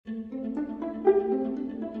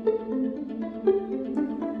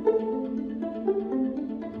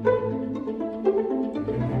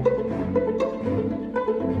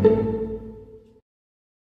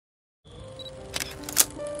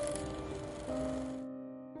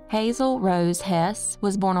Hazel Rose Hess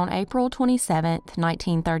was born on April 27,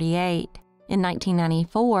 1938. In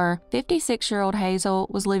 1994, 56-year-old Hazel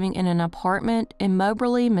was living in an apartment in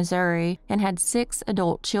Moberly, Missouri, and had 6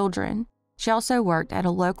 adult children. She also worked at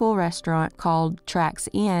a local restaurant called Track's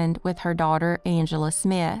End with her daughter, Angela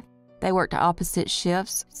Smith. They worked opposite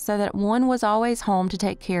shifts so that one was always home to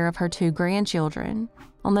take care of her 2 grandchildren.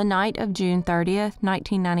 On the night of June 30th,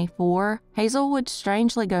 1994, Hazel would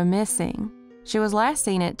strangely go missing. She was last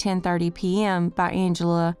seen at 10:30 p.m. by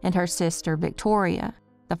Angela and her sister, Victoria.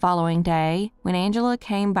 The following day, when Angela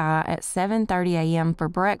came by at 7:30 a.m. for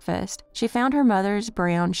breakfast, she found her mother's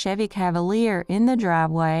brown Chevy Cavalier in the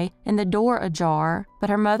driveway and the door ajar,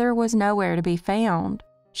 but her mother was nowhere to be found.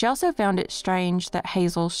 She also found it strange that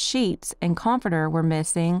Hazel's sheets and comforter were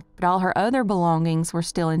missing, but all her other belongings were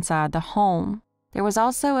still inside the home. There was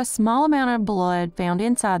also a small amount of blood found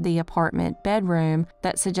inside the apartment bedroom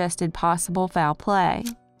that suggested possible foul play.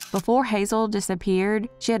 Before Hazel disappeared,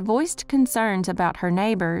 she had voiced concerns about her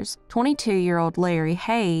neighbors, 22-year-old Larry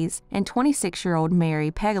Hayes and 26-year-old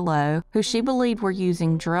Mary Pegelow, who she believed were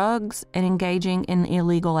using drugs and engaging in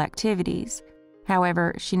illegal activities.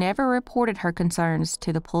 However, she never reported her concerns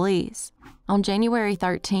to the police. On January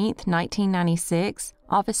 13, 1996,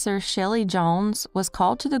 Officer Shelley Jones was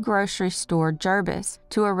called to the grocery store Jervis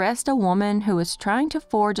to arrest a woman who was trying to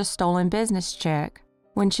forge a stolen business check.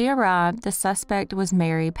 When she arrived, the suspect was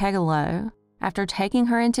Mary Pegelow. After taking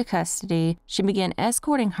her into custody, she began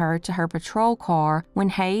escorting her to her patrol car when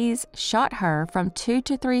Hayes shot her from 2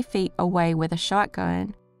 to 3 feet away with a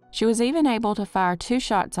shotgun. She was even able to fire 2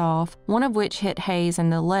 shots off, one of which hit Hayes in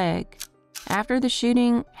the leg. After the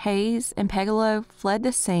shooting, Hayes and Pegelow fled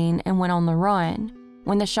the scene and went on the run.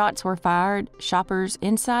 When the shots were fired, shoppers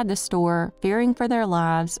inside the store, fearing for their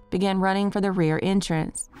lives, began running for the rear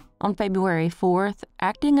entrance. On February 4th,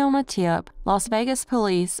 acting on a tip, Las Vegas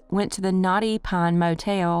police went to the Knotty Pine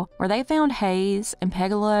Motel, where they found Hayes and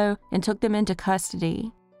Pegelow and took them into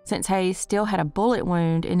custody. Since Hayes still had a bullet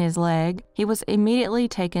wound in his leg, he was immediately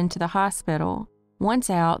taken to the hospital. Once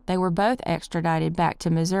out, they were both extradited back to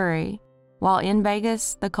Missouri. While in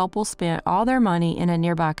Vegas, the couple spent all their money in a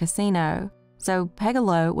nearby casino, so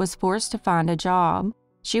Pegelow was forced to find a job.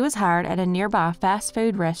 She was hired at a nearby fast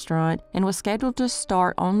food restaurant and was scheduled to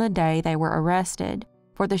start on the day they were arrested.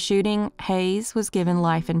 For the shooting, Hayes was given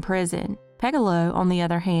life in prison. Pegelow, on the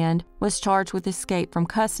other hand, was charged with escape from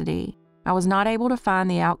custody. I was not able to find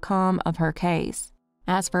the outcome of her case.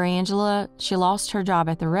 As for Angela, she lost her job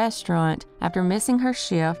at the restaurant after missing her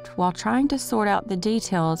shift while trying to sort out the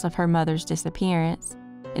details of her mother's disappearance.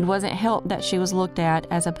 It wasn't helped that she was looked at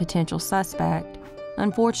as a potential suspect.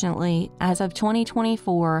 Unfortunately, as of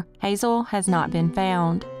 2024, Hazel has not been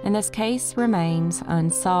found, and this case remains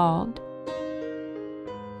unsolved.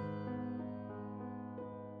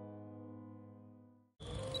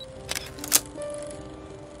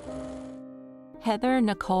 Heather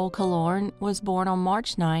Nicole Kullorn was born on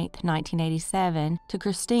March 9, 1987, to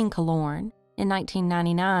Christine Kullorn. In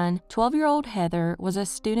 1999, 12-year-old Heather was a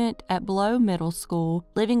student at Blow Middle School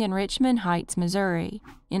living in Richmond Heights, Missouri.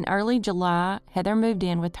 In early July, Heather moved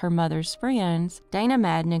in with her mother's friends, Dana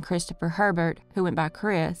Madden and Christopher Herbert, who went by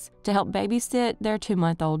Chris, to help babysit their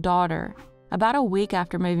 2-month-old daughter. About a week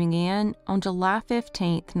after moving in, on July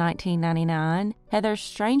 15, 1999, Heather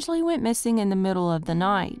strangely went missing in the middle of the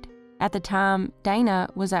night. At the time, Dana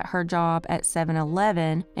was at her job at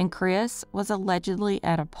 7-Eleven and Chris was allegedly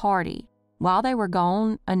at a party. While they were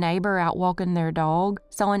gone, a neighbor out walking their dog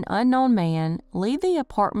saw an unknown man leave the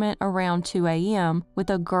apartment around 2 a.m. with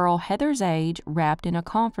a girl Heather's age wrapped in a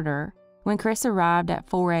comforter. When Chris arrived at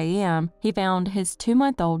 4 a.m., he found his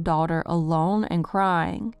 2-month-old daughter alone and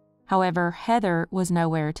crying. However, Heather was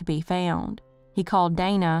nowhere to be found. He called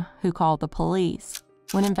Dana, who called the police.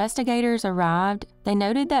 When investigators arrived, they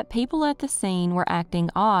noted that people at the scene were acting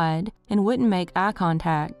odd and wouldn't make eye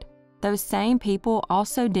contact. Those same people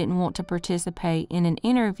also didn't want to participate in an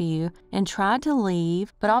interview and tried to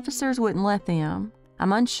leave, but officers wouldn't let them.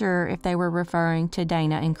 I'm unsure if they were referring to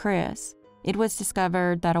Dana and Chris. It was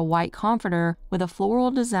discovered that a white comforter with a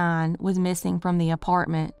floral design was missing from the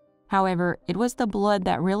apartment. However, it was the blood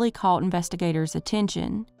that really caught investigators'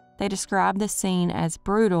 attention. They described the scene as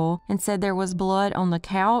brutal and said there was blood on the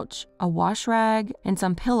couch, a wash rag, and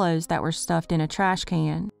some pillows that were stuffed in a trash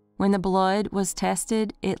can. When the blood was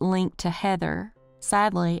tested, it linked to Heather.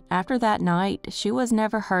 Sadly, after that night, she was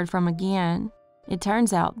never heard from again. It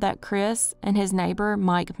turns out that Chris and his neighbor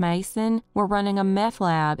Mike Mason were running a meth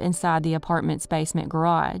lab inside the apartment's basement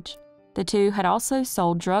garage. The two had also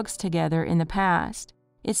sold drugs together in the past.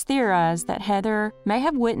 It's theorized that Heather may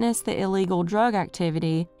have witnessed the illegal drug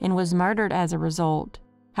activity and was murdered as a result.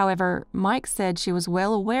 However, Mike said she was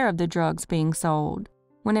well aware of the drugs being sold.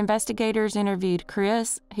 When investigators interviewed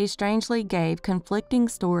Chris, he strangely gave conflicting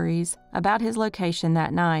stories about his location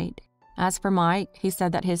that night. As for Mike, he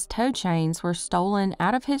said that his tow chains were stolen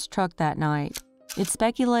out of his truck that night. It's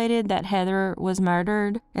speculated that Heather was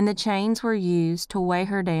murdered and the chains were used to weigh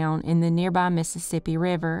her down in the nearby Mississippi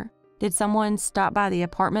River. Did someone stop by the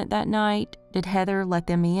apartment that night? Did Heather let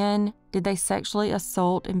them in? Did they sexually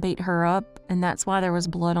assault and beat her up, and that's why there was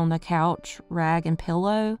blood on the couch, rag, and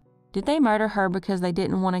pillow? Did they murder her because they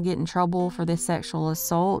didn't want to get in trouble for this sexual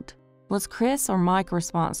assault? Was Chris or Mike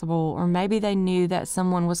responsible, or maybe they knew that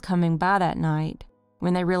someone was coming by that night?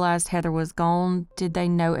 When they realized Heather was gone, did they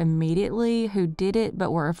know immediately who did it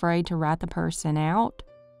but were afraid to rat the person out?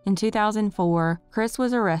 In 2004, Chris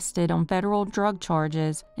was arrested on federal drug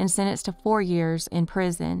charges and sentenced to 4 years in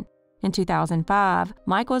prison. In 2005,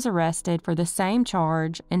 Mike was arrested for the same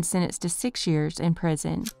charge and sentenced to 6 years in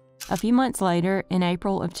prison. A few months later, in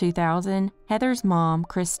April of 2000, Heather's mom,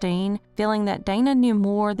 Christine, feeling that Dana knew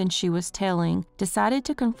more than she was telling, decided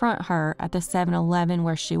to confront her at the 7-Eleven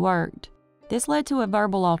where she worked. This led to a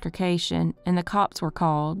verbal altercation, and the cops were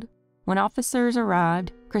called. When officers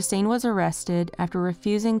arrived, Christine was arrested after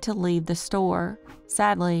refusing to leave the store.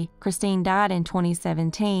 Sadly, Christine died in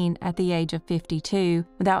 2017 at the age of 52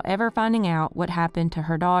 without ever finding out what happened to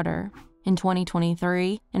her daughter. In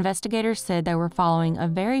 2023, investigators said they were following a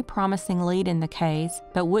very promising lead in the case,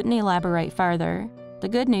 but wouldn't elaborate further. The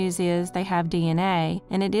good news is they have DNA,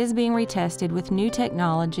 and it is being retested with new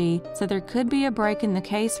technology, so there could be a break in the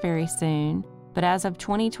case very soon. But as of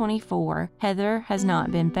 2024, Heather has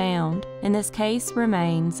not been found, and this case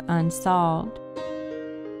remains unsolved.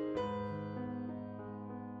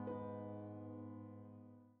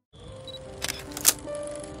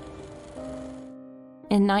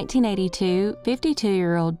 In 1982,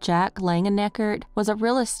 52-year-old Jack Langeneckert was a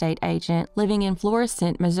real estate agent living in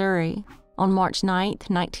Florissant, Missouri. On March 9,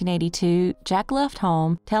 1982, Jack left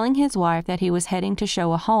home, telling his wife that he was heading to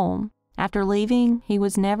show a home. After leaving, he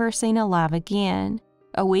was never seen alive again.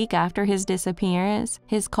 A week after his disappearance,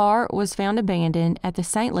 his car was found abandoned at the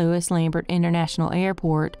St. Louis Lambert International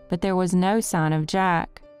Airport, but there was no sign of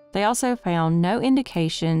Jack. They also found no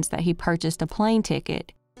indications that he purchased a plane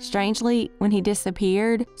ticket. Strangely, when he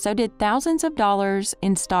disappeared, so did thousands of dollars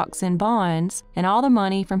in stocks and bonds and all the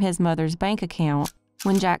money from his mother's bank account.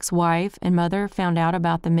 When Jack's wife and mother found out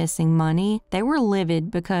about the missing money, they were livid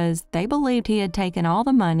because they believed he had taken all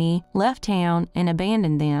the money, left town, and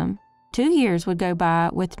abandoned them. 2 years would go by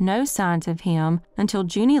with no signs of him until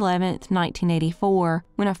June 11, 1984,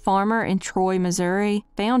 when a farmer in Troy, Missouri,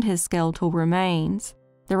 found his skeletal remains.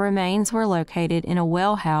 The remains were located in a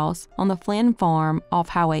well house on the Flynn farm off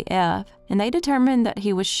Highway F, and they determined that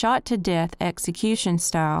he was shot to death execution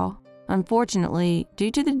style. Unfortunately,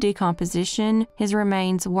 due to the decomposition, his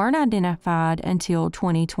remains weren't identified until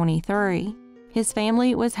 2023. His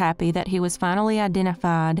family was happy that he was finally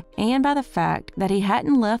identified and by the fact that he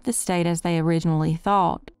hadn't left the state as they originally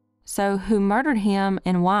thought. So who murdered him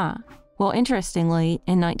and why? Well, interestingly,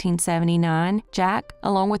 in 1979, Jack,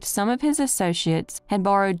 along with some of his associates, had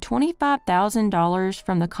borrowed $25,000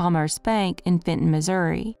 from the Commerce Bank in Fenton,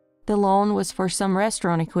 Missouri. The loan was for some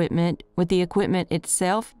restaurant equipment, with the equipment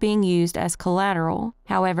itself being used as collateral.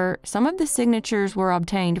 However, some of the signatures were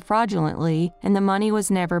obtained fraudulently, and the money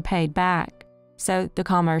was never paid back. So the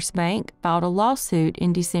Commerce Bank filed a lawsuit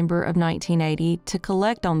in December of 1980 to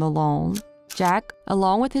collect on the loan. Jack,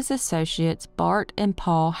 along with his associates Bart and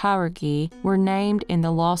Paul Hauerge, were named in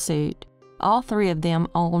the lawsuit. All three of them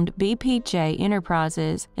owned BPJ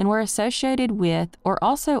Enterprises and were associated with or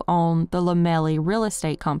also owned the Lamelli Real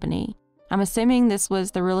Estate Company. I'm assuming this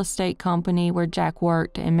was the real estate company where Jack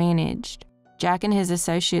worked and managed. Jack and his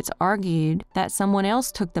associates argued that someone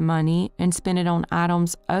else took the money and spent it on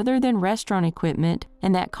items other than restaurant equipment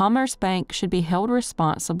and that Commerce Bank should be held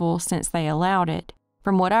responsible since they allowed it.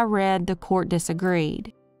 From what I read, the court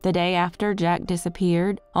disagreed. The day after Jack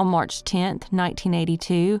disappeared, on March 10,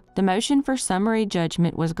 1982, the motion for summary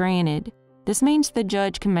judgment was granted. This means the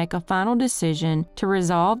judge can make a final decision to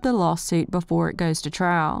resolve the lawsuit before it goes to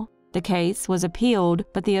trial. The case was appealed,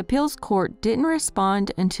 but the appeals court didn't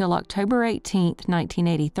respond until October 18,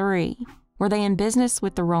 1983. Were they in business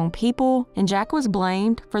with the wrong people, and Jack was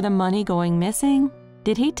blamed for the money going missing?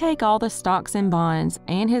 Did he take all the stocks and bonds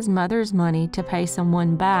and his mother's money to pay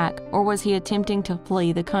someone back, or was he attempting to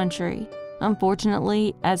flee the country?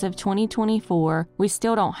 Unfortunately, as of 2024, we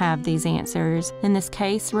still don't have these answers, and this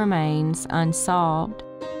case remains unsolved.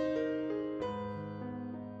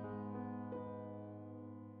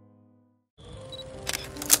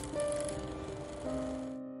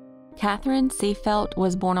 Kathrynn Seefeldt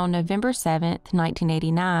was born on November 7,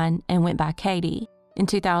 1989, and went by Katie. In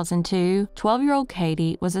 2002, 12-year-old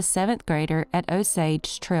Katie was a 7th grader at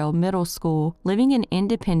Osage Trail Middle School, living in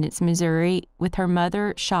Independence, Missouri, with her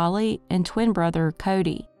mother, Sholly, and twin brother,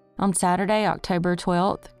 Cody. On Saturday, October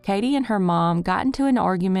 12th, Katie and her mom got into an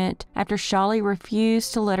argument after Sholly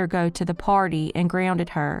refused to let her go to the party and grounded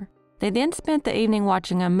her. They then spent the evening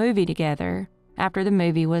watching a movie together. After the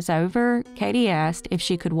movie was over, Katie asked if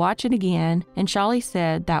she could watch it again, and Sholly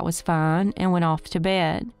said that was fine and went off to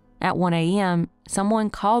bed. At 1 a.m., someone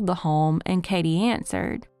called the home and Katie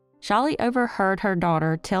answered. Sholly overheard her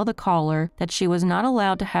daughter tell the caller that she was not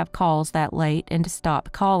allowed to have calls that late and to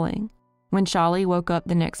stop calling. When Sholly woke up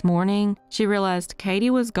the next morning, she realized Katie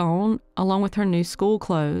was gone along with her new school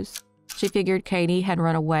clothes. She figured Katie had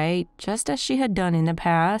run away just as she had done in the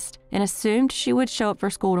past and assumed she would show up for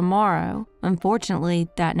school tomorrow. Unfortunately,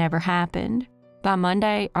 that never happened. By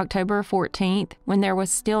Monday, October 14th, when there was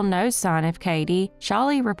still no sign of Katie,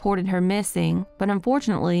 Sholly reported her missing, but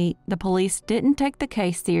unfortunately, the police didn't take the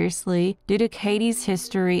case seriously due to Katie's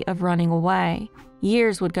history of running away.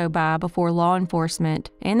 Years would go by before law enforcement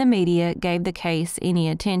and the media gave the case any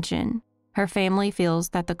attention. Her family feels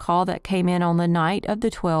that the call that came in on the night of the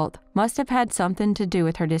 12th must have had something to do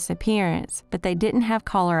with her disappearance, but they didn't have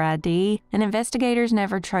caller ID, and investigators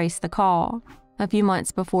never traced the call. A few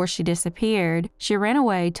months before she disappeared, she ran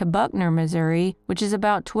away to Buckner, Missouri, which is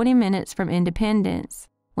about 20 minutes from Independence.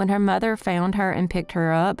 When her mother found her and picked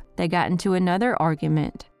her up, they got into another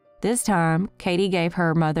argument. This time, Katie gave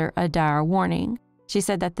her mother a dire warning. She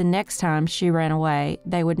said that the next time she ran away,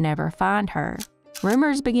 they would never find her.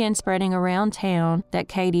 Rumors began spreading around town that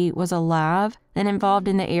Katie was alive and involved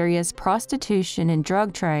in the area's prostitution and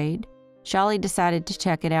drug trade. Sholly decided to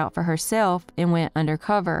check it out for herself and went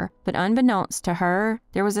undercover, but unbeknownst to her,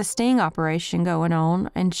 there was a sting operation going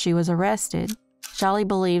on and she was arrested. Sholly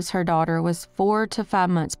believes her daughter was 4 to 5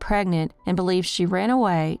 months pregnant and believes she ran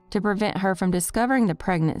away to prevent her from discovering the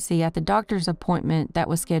pregnancy at the doctor's appointment that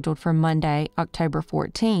was scheduled for Monday, October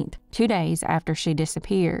 14th, 2 days after she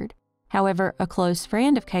disappeared. However, a close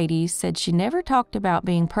friend of Katie's said she never talked about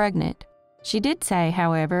being pregnant. She did say,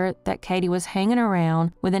 however, that Katie was hanging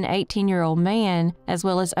around with an 18-year-old man as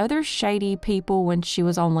well as other shady people when she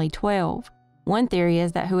was only 12. One theory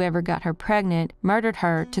is that whoever got her pregnant murdered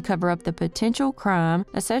her to cover up the potential crime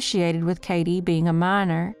associated with Katie being a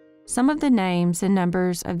minor. Some of the names and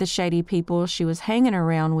numbers of the shady people she was hanging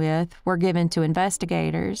around with were given to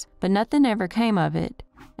investigators, but nothing ever came of it.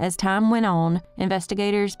 As time went on,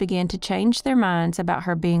 investigators began to change their minds about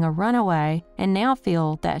her being a runaway and now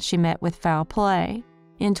feel that she met with foul play.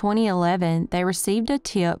 In 2011, they received a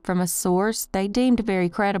tip from a source they deemed very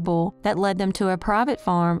credible that led them to a private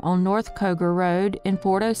farm on North Coger Road in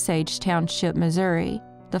Fort Osage Township, Missouri.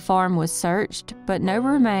 The farm was searched, but no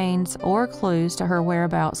remains or clues to her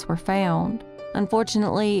whereabouts were found.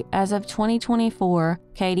 Unfortunately, as of 2024,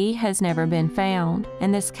 Katie has never been found,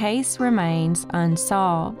 and this case remains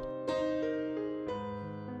unsolved.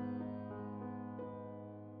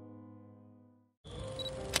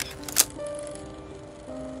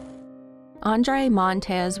 Andre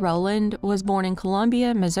Montez Roland was born in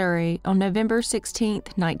Columbia, Missouri on November 16,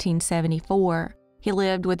 1974. He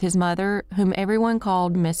lived with his mother, whom everyone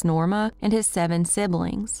called Miss Norma, and his 7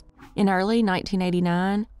 siblings. In early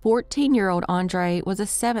 1989, 14-year-old Andre was a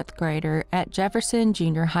 7th grader at Jefferson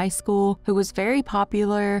Junior High School who was very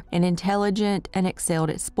popular and intelligent and excelled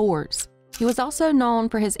at sports. He was also known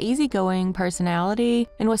for his easygoing personality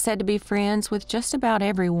and was said to be friends with just about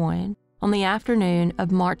everyone. On the afternoon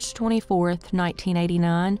of March 24,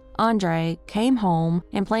 1989, Andre came home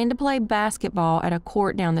and planned to play basketball at a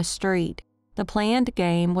court down the street. The planned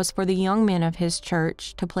game was for the young men of his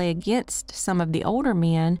church to play against some of the older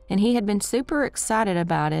men, and he had been super excited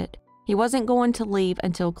about it. He wasn't going to leave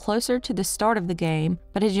until closer to the start of the game,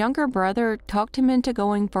 but his younger brother talked him into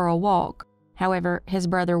going for a walk. However, his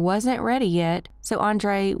brother wasn't ready yet, so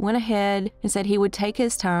Andre went ahead and said he would take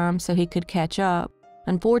his time so he could catch up.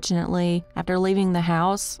 Unfortunately, after leaving the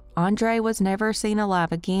house, Andre was never seen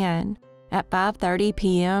alive again. At 5:30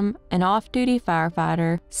 p.m., an off-duty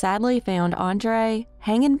firefighter sadly found Andre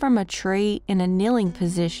hanging from a tree in a kneeling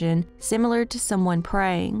position similar to someone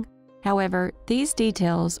praying. However, these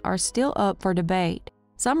details are still up for debate.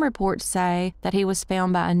 Some reports say that he was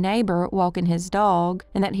found by a neighbor walking his dog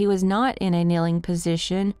and that he was not in a kneeling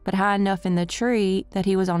position but high enough in the tree that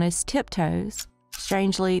he was on his tiptoes.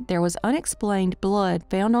 Strangely, there was unexplained blood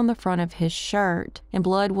found on the front of his shirt, and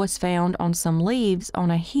blood was found on some leaves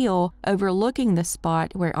on a hill overlooking the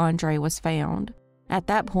spot where Andre was found. At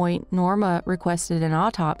that point, Norma requested an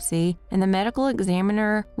autopsy, and the medical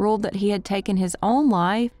examiner ruled that he had taken his own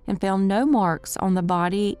life and found no marks on the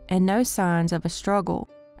body and no signs of a struggle.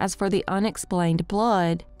 As for the unexplained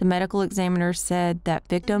blood, the medical examiner said that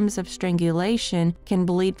victims of strangulation can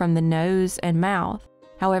bleed from the nose and mouth.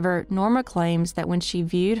 However, Norma claims that when she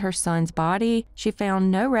viewed her son's body, she found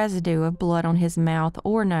no residue of blood on his mouth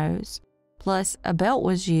or nose. Plus, a belt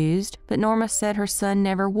was used, but Norma said her son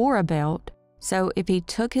never wore a belt. So if he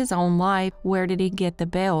took his own life, where did he get the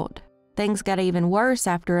belt? Things got even worse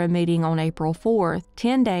after a meeting on April 4th,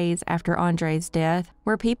 10 days after Andre's death,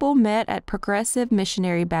 where people met at Progressive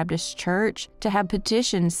Missionary Baptist Church to have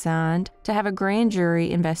petitions signed to have a grand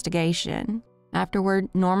jury investigation. Afterward,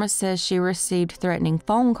 Norma says she received threatening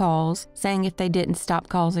phone calls saying if they didn't stop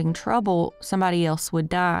causing trouble, somebody else would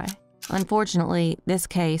die. Unfortunately, this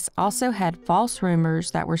case also had false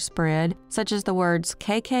rumors that were spread, such as the words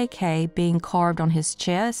KKK being carved on his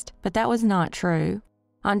chest, but that was not true.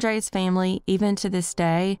 Andre's family, even to this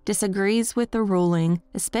day, disagrees with the ruling,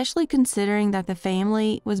 especially considering that the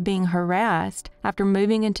family was being harassed after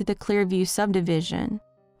moving into the Clearview subdivision.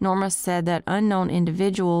 Norma said that unknown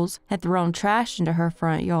individuals had thrown trash into her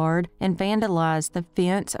front yard and vandalized the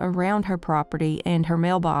fence around her property and her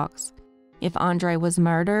mailbox. If Andre was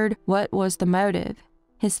murdered, what was the motive?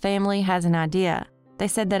 His family has an idea. They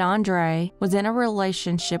said that Andre was in a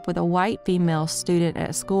relationship with a white female student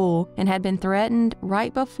at school and had been threatened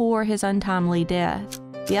right before his untimely death.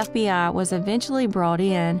 The FBI was eventually brought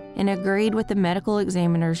in and agreed with the medical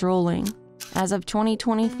examiner's ruling. As of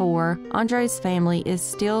 2024, Andre's family is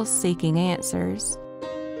still seeking answers.